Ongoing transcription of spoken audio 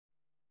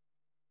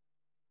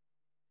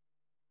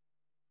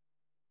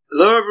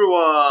Hello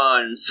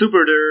everyone,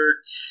 Super Dirt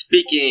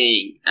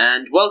speaking,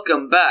 and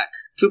welcome back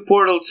to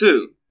Portal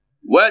 2,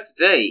 where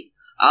today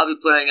I'll be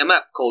playing a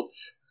map called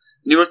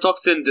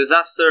Neurotoxin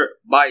Disaster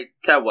by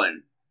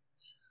Tewan.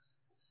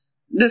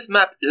 This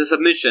map is a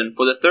submission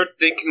for the Third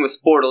Thinking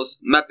with Portals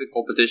mapping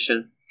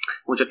competition,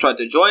 which I tried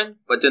to join,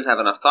 but didn't have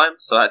enough time,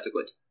 so I had to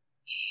quit.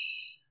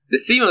 The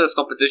theme of this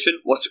competition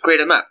was to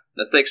create a map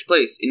that takes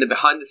place in the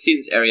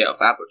behind-the-scenes area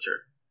of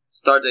Aperture.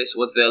 Start date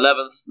was the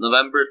 11th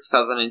November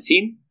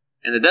 2019,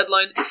 and the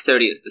deadline is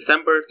 30th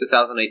December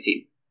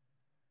 2018.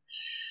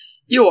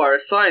 You are a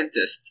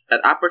scientist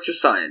at Aperture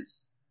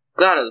Science.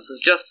 GLaDOS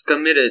has just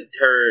committed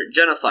her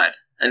genocide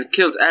and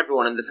killed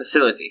everyone in the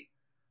facility.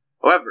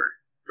 However,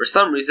 for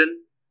some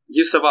reason,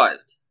 you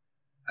survived,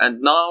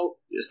 and now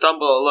you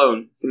stumble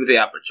alone through the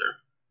Aperture.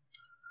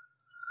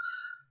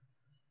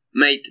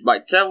 Made by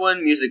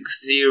Tewan, music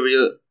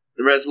Zero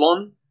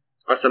Reslon,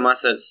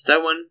 customized as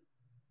Tewan,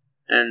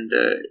 and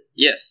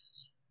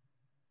yes.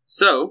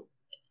 So,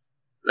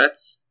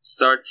 let's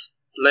start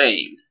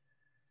playing.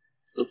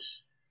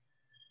 Oops.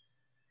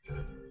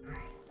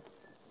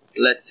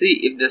 Let's see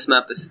if this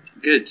map is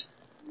good.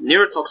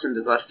 Neurotoxin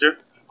Disaster,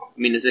 I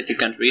mean as if you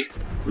can't read,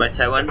 by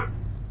Tewan.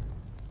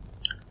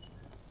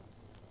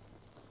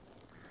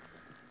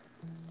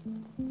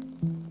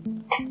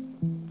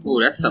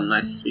 Oh, that's some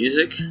nice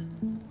music.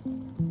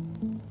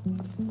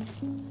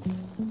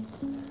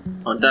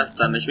 Oh, that's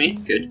damaged me,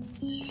 good.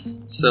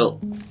 So,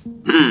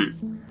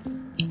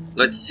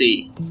 let's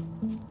see.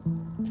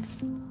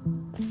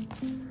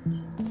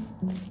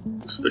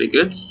 Looks pretty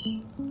good.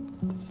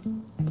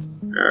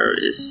 There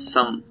is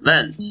some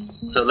vent,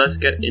 so let's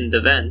get in the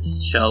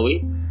vents, shall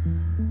we?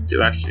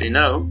 To actually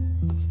know.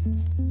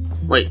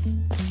 Wait,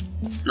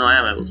 no, I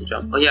am able to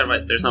jump. Oh yeah,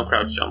 right, there's no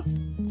crouch jump.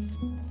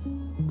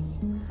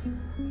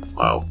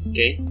 Wow,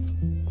 okay.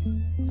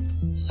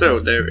 So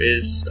there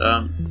is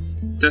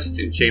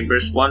testing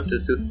chambers 1 to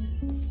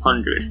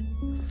 200.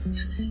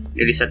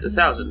 Nearly set to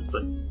 1000,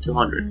 but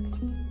 200.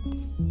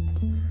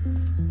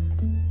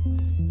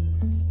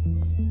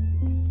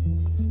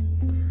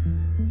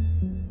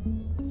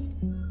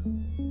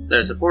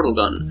 There's a portal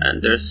gun,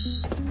 and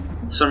there's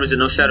for some reason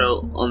no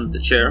shadow on the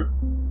chair,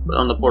 but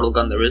on the portal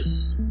gun there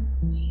is.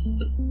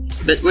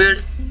 A bit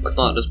weird, but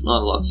not a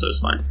lot, so it's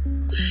fine.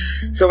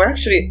 So I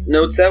actually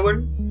know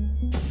Tewan.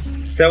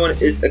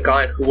 Tewan is a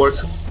guy who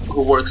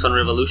works on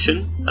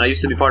Revolution, and I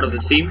used to be part of the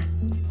team.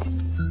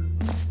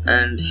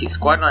 And he's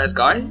quite a nice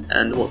guy,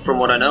 and from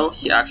what I know,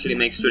 he actually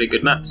makes really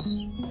good maps.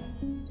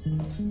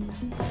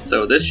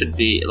 So this should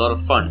be a lot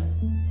of fun.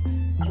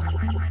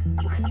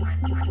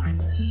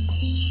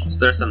 So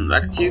there's some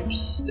vac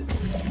tubes.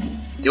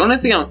 The only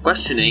thing I'm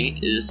questioning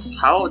is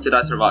how did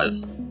I survive?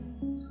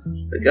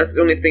 Like, that's the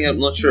only thing I'm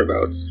not sure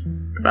about.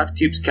 Vac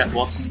tubes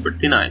catwalks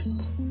pretty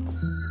nice.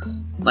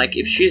 Like,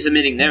 if she's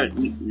emitting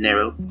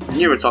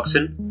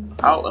neurotoxin,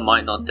 how am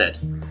I not dead?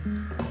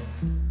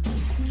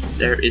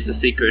 There is a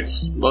secret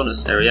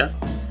bonus area.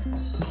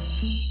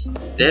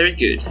 Very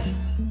good.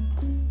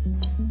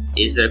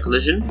 Is there a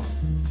collision?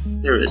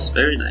 There is,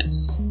 very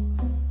nice.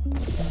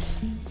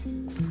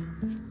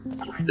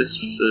 This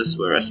is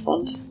where I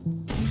spawned.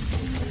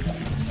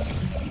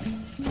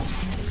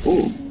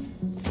 Ooh.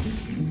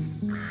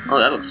 Oh,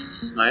 that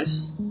looks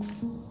nice.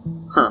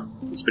 Huh,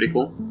 that's pretty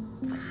cool.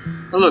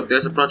 Oh look,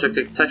 there's a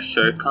projected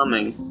texture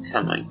coming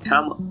from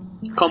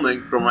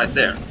right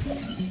there.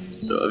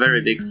 So a very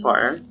big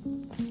fire.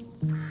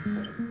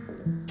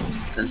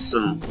 And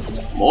some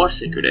more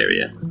secret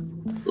area.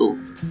 Ooh.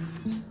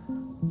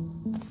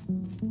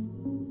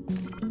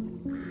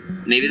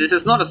 Maybe this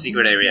is not a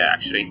secret area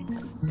actually.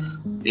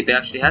 Maybe I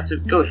actually had to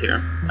go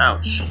here.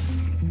 Ouch.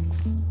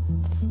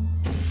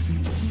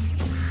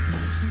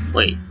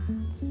 Wait.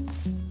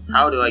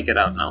 How do I get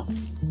out now?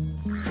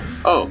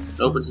 Oh, it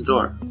opens the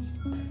door.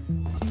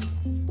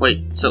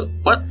 Wait, so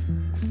what?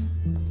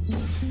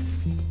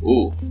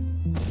 Ooh.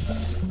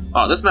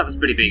 Oh, this map is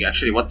pretty big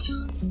actually, what?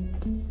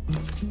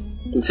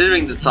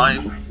 Considering the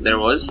time there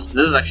was,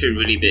 this is actually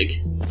really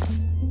big.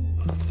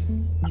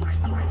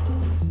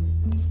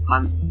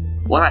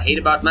 What I hate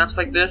about maps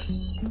like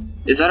this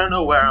is I don't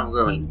know where I'm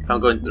going, if I'm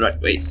going the right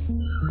way.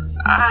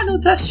 Ah, no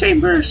test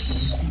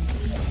chambers!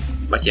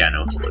 But yeah,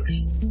 no, it works.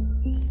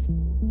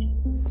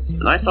 It's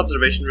a nice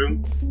observation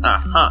room.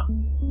 Aha!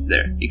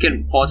 There, you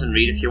can pause and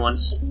read if you want.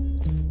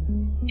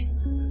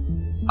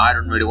 I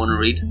don't really want to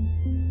read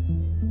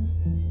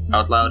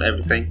out loud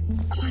everything.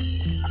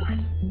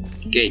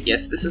 Okay,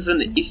 yes, this is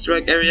an Easter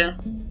egg area.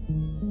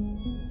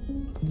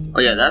 Oh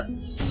yeah,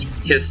 that's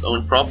his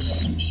own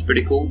props, which is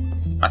pretty cool.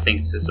 I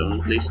think it's his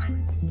own at least.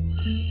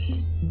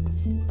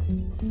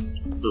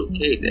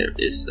 Okay, there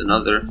is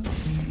another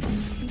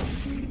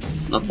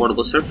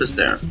portable surface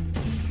there.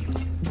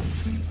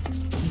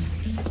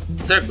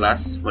 Is there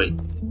glass? Wait.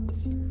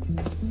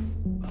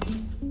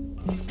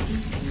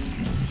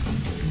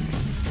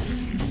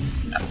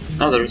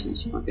 No, there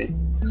isn't. Okay.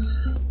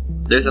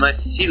 There's a nice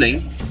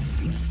ceiling.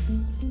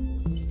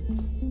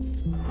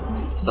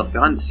 Stuff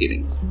behind the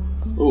ceiling.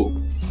 Ooh.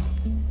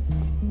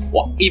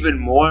 What? Even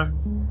more?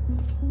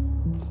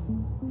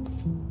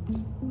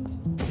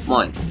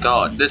 My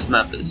god, this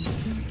map is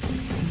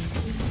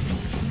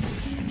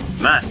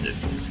massive.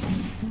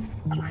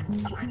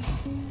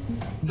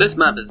 This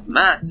map is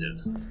massive.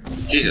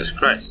 Jesus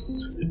Christ.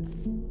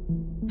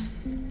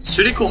 It's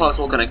really cool how it's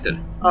all connected.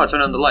 Oh,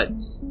 turn on the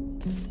lights.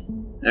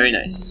 Very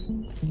nice.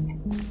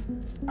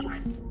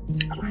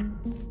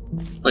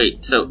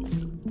 Wait, so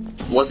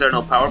was there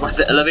no power by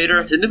the elevator?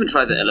 I didn't even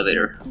try the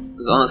elevator.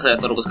 Because honestly I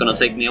thought it was gonna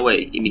take me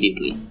away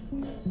immediately.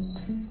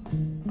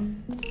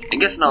 I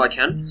guess now I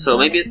can. So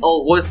maybe it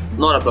all was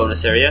not a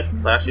bonus area,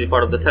 but actually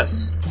part of the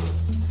test.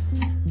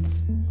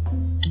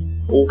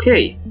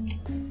 Okay.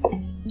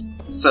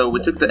 So we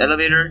took the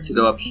elevator to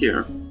go up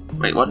here.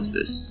 Wait, what is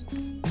this?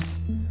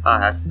 Ah,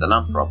 that's the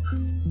lamp prop.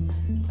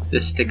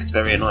 This stick is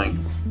very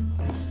annoying.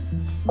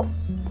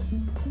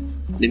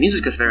 The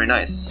music is very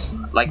nice.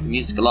 I like the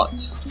music a lot.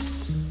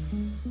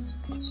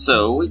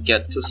 So we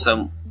get to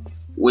some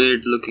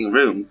weird looking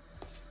room.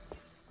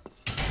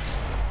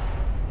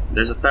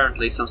 There's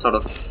apparently some sort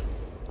of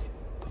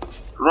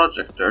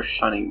projector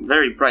shining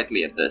very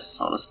brightly at this,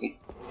 honestly.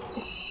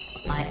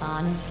 I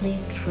honestly,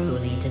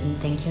 truly didn't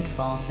think you'd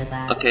fall for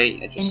that. Okay,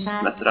 I just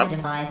messed it up. I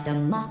devised a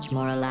much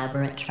more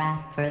elaborate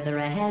trap further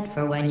ahead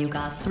for when you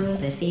got through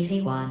this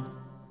easy one.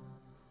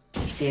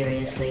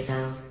 Seriously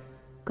though,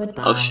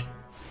 goodbye. Oh shit.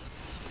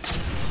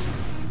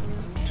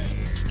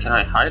 Can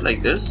I hide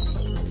like this?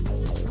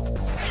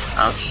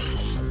 Ouch.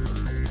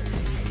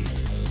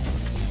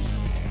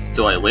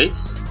 Do I wait?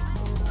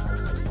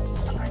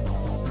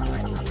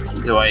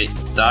 Do I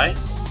die?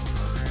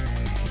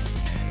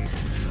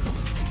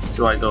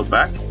 Do I go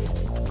back?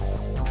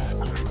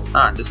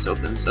 Ah, this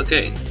opens,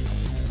 okay.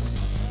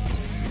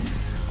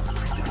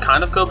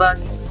 Kind of go back?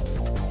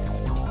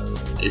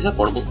 Is that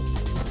portable?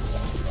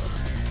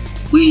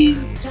 We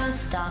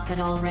just stop it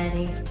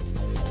already.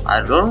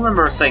 I don't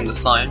remember saying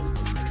this line.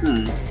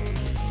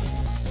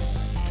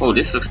 Oh,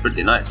 this looks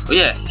pretty nice. Oh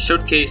yeah,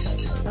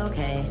 showcased.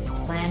 Okay,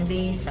 Plan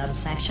B,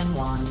 subsection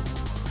 1.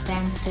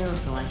 Stand still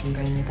so I can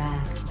bring you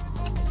back.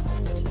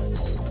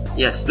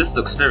 Yes, this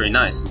looks very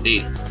nice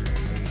indeed.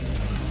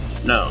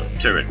 No,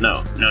 turret,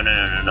 no. No, no,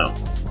 no, no, no.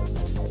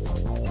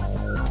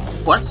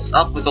 What's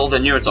up with all the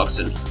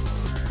neurotoxin?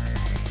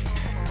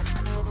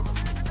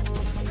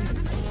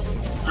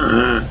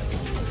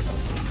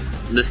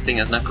 This thing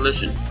has no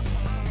collision.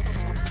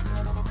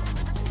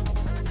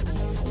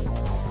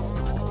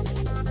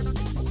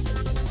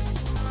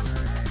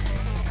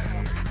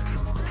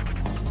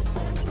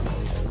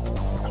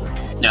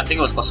 Yeah, I think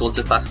it was possible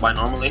to pass by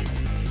normally.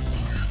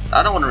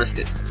 I don't want to risk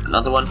it.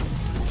 Another one.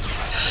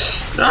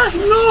 Ah,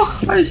 no!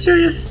 Are you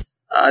serious?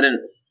 I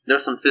didn't.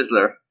 There's some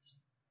fizzler.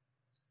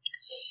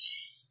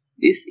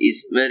 This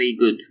is very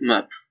good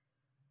map.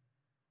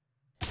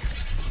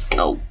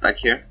 Oh, back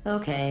here.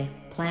 Okay,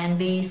 Plan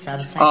B,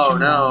 subsection Oh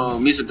no,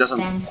 1. music doesn't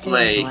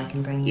play so I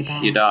can bring you if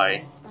back. you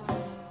die.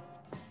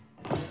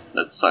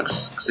 That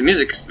sucks. Because the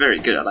music is very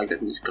good. I like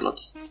that music a lot.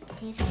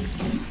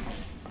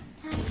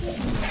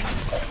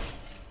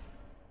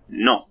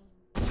 No.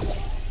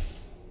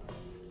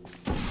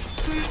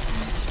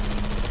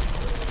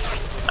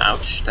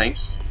 Ouch,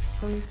 thanks.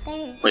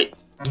 Wait.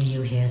 Do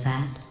you hear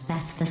that?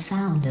 That's the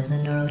sound of the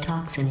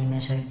neurotoxin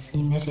emitters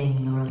emitting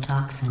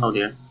neurotoxin. Oh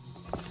dear.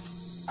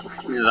 Does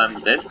it mean that I'm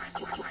dead?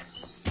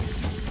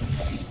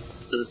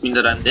 Does it mean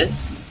that I'm dead?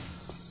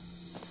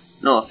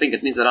 No, I think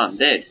it means that I'm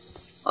dead.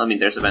 I mean,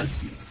 there's a vent.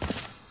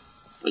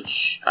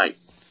 Which I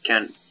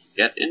can't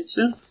get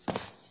into.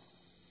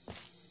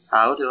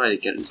 How do I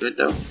get into it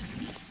though? So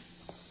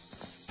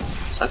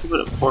I have to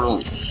put a portal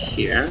in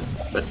here,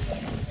 but...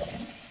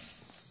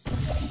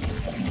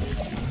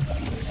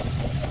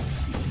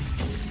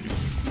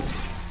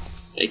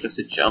 I have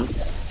to jump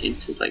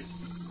into like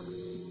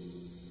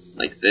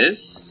this.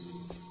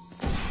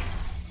 So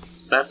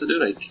I have to do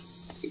like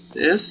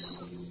this.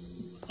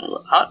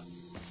 Oh, hot.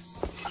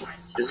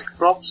 Physical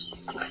props.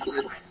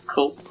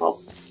 Physical prop.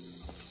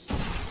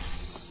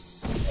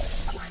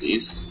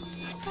 These.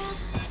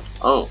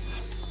 Oh.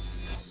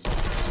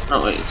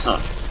 No wait, it's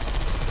not.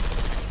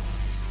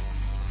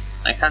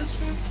 I can't.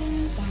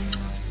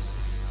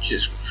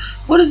 Just.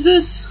 What is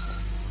this?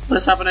 What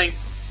is happening?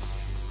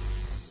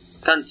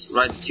 Can't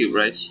ride the tube,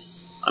 right?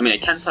 I mean, I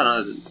can't stand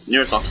on the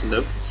neurotoxin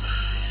though.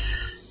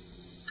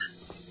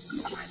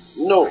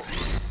 No.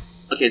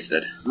 Okay, it's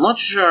dead. I'm not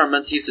sure I'm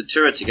meant to use the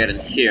turret to get in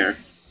here.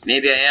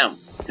 Maybe I am.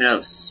 Who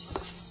knows?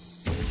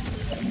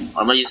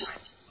 Am I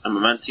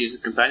meant to use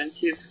the companion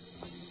cube?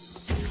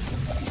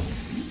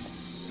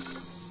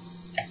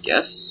 I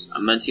guess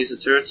I'm meant to use the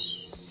turret.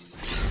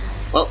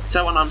 Well,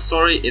 Tewan, I'm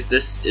sorry if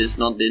this is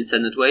not the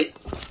intended way.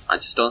 I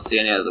just don't see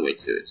any other way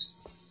to do it.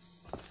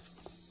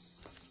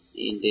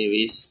 And there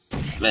is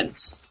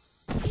vents.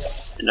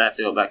 And I have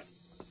to go back.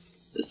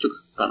 This took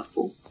kind of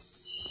cool.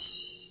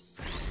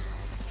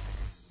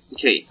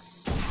 Okay.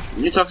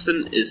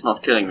 Neurotoxin is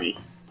not killing me.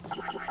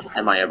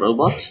 Am I a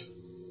robot?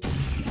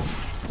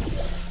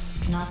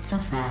 Not so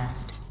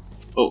fast.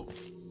 Oh.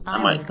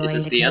 I was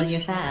going to kill you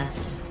fast.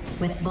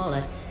 With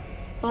bullets.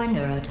 Or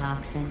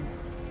neurotoxin.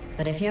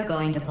 But if you're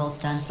going to pull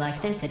stunts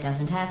like this, it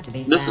doesn't have to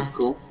be fast. This is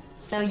cool.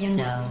 So you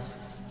know,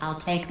 I'll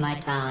take my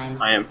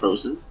time. I am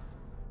frozen.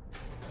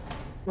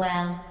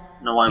 Well,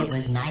 No, I'm it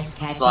was nice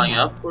catching flying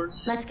up.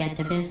 upwards. Let's get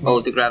to business. Oh,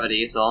 the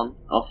gravity is on.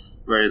 Off.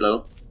 Very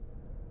low.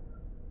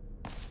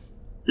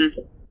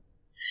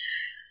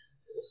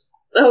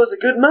 That was a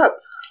good map.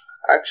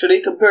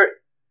 Actually,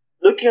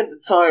 looking at the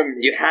time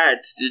you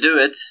had to do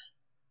it,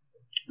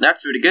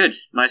 that's really good.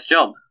 Nice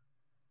job.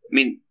 I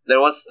mean, there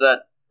was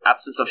that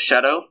absence of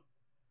shadow,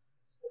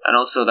 and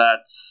also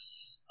that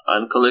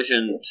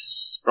collision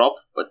prop,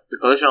 but the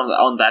collision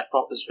on that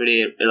prop is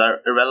really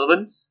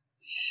irrelevant.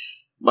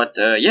 But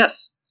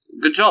yes,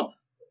 good job.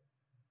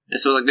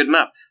 This was a good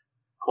map.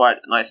 Quite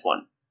a nice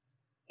one.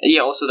 And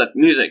yeah, also that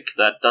music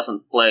that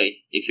doesn't play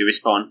if you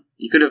respawn.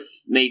 You could have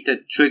made the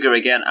trigger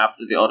again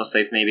after the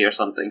autosave maybe or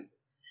something.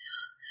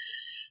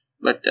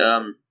 But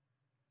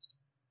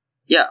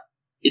yeah,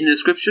 in the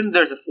description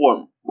there's a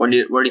form where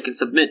you can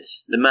submit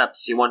the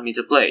maps you want me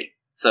to play.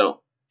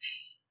 So,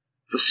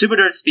 for Super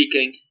Dirt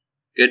speaking,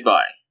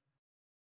 goodbye.